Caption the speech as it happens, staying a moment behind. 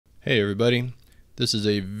Hey everybody, this is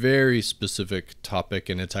a very specific topic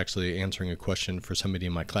and it's actually answering a question for somebody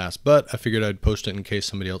in my class, but I figured I'd post it in case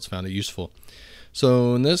somebody else found it useful.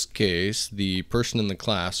 So in this case, the person in the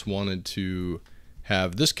class wanted to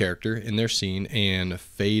have this character in their scene and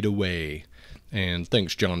fade away. And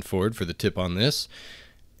thanks John Ford for the tip on this.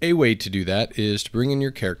 A way to do that is to bring in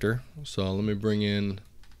your character. So let me bring in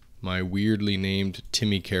my weirdly named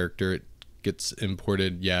Timmy character. It gets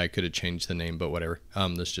imported. Yeah, I could have changed the name, but whatever.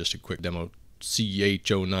 This is just a quick demo.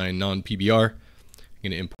 CH09 non-PBR. I'm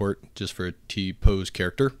going to import just for a T-pose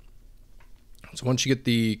character. So once you get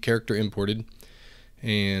the character imported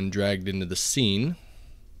and dragged into the scene,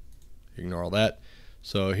 ignore all that.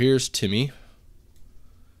 So here's Timmy.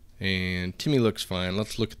 And Timmy looks fine.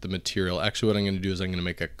 Let's look at the material. Actually, what I'm going to do is I'm going to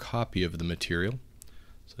make a copy of the material.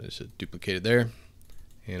 So I just duplicate it there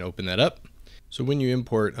and open that up. So when you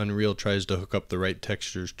import, Unreal tries to hook up the right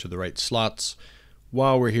textures to the right slots.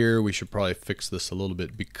 While we're here, we should probably fix this a little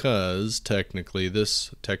bit because technically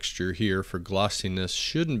this texture here for glossiness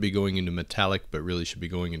shouldn't be going into metallic, but really should be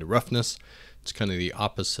going into roughness. It's kind of the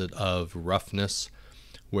opposite of roughness,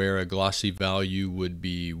 where a glossy value would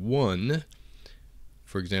be 1.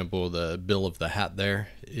 For example, the bill of the hat there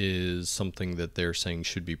is something that they're saying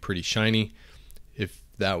should be pretty shiny. If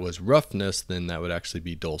that was roughness, then that would actually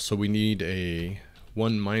be dull. So we need a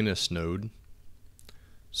 1- node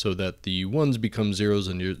so that the 1s become 0s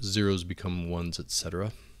and your 0s become 1s,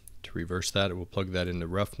 etc. To reverse that, we'll plug that into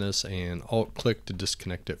roughness and alt-click to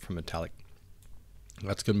disconnect it from metallic.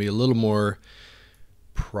 That's going to be a little more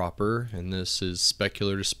proper, and this is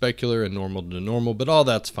specular to specular and normal to normal, but all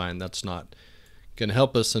that's fine. That's not going to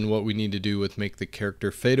help us in what we need to do with make the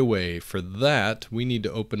character fade away. For that, we need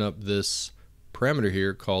to open up this parameter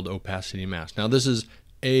here called opacity mask. Now this is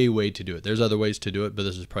a way to do it. There's other ways to do it, but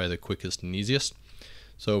this is probably the quickest and easiest.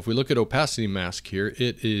 So if we look at opacity mask here,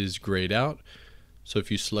 it is grayed out. So if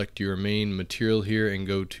you select your main material here and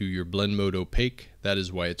go to your blend mode opaque, that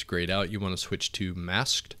is why it's grayed out. You want to switch to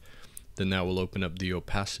masked. Then that will open up the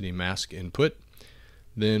opacity mask input.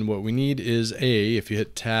 Then what we need is if you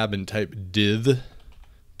hit tab and type div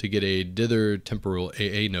to get a dither temporal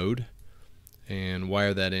AA node, and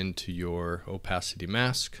wire that into your opacity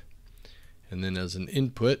mask. And then as an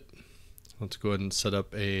input, let's go ahead and set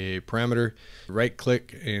up a parameter. Right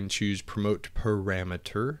click and choose promote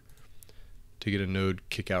parameter to get a node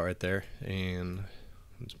kick out right there. And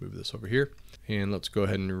let's move this over here. And let's go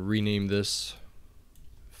ahead and rename this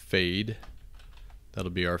fade.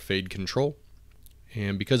 That'll be our fade control.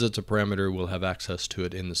 And because it's a parameter, we'll have access to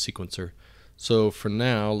it in the sequencer. So for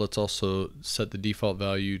now, let's also set the default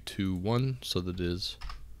value to 1 so that it is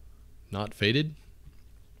not faded.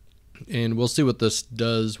 And we'll see what this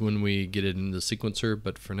does when we get it in the sequencer,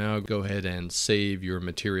 but for now, go ahead and save your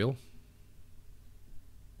material.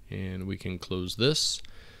 And we can close this.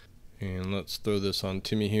 And let's throw this on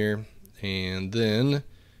Timmy here. And then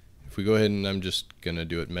if we go ahead and I'm just going to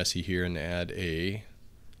do it messy here and add a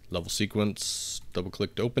level sequence, double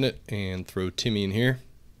click to open it and throw Timmy in here.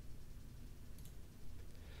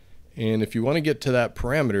 And if you want to get to that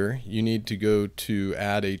parameter, you need to go to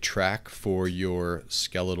add a track for your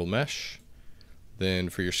skeletal mesh. Then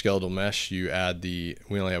for your skeletal mesh, you add we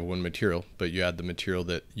only have one material, but you add the material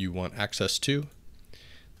that you want access to.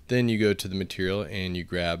 Then you go to the material and you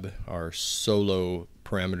grab our solo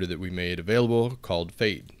parameter that we made available called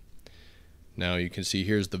fade. Now you can see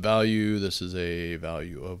here's the value. This is a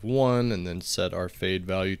value of 1, and then set our fade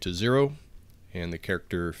value to 0. And the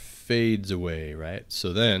character fades away, right?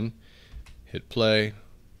 So then hit play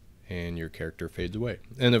and your character fades away.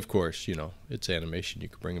 And of course, you know, it's animation. You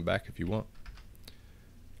can bring him back if you want.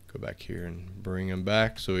 Go back here and bring him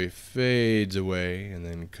back so he fades away and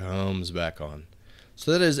then comes back on.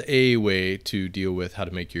 So that is a way to deal with how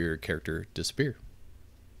to make your character disappear.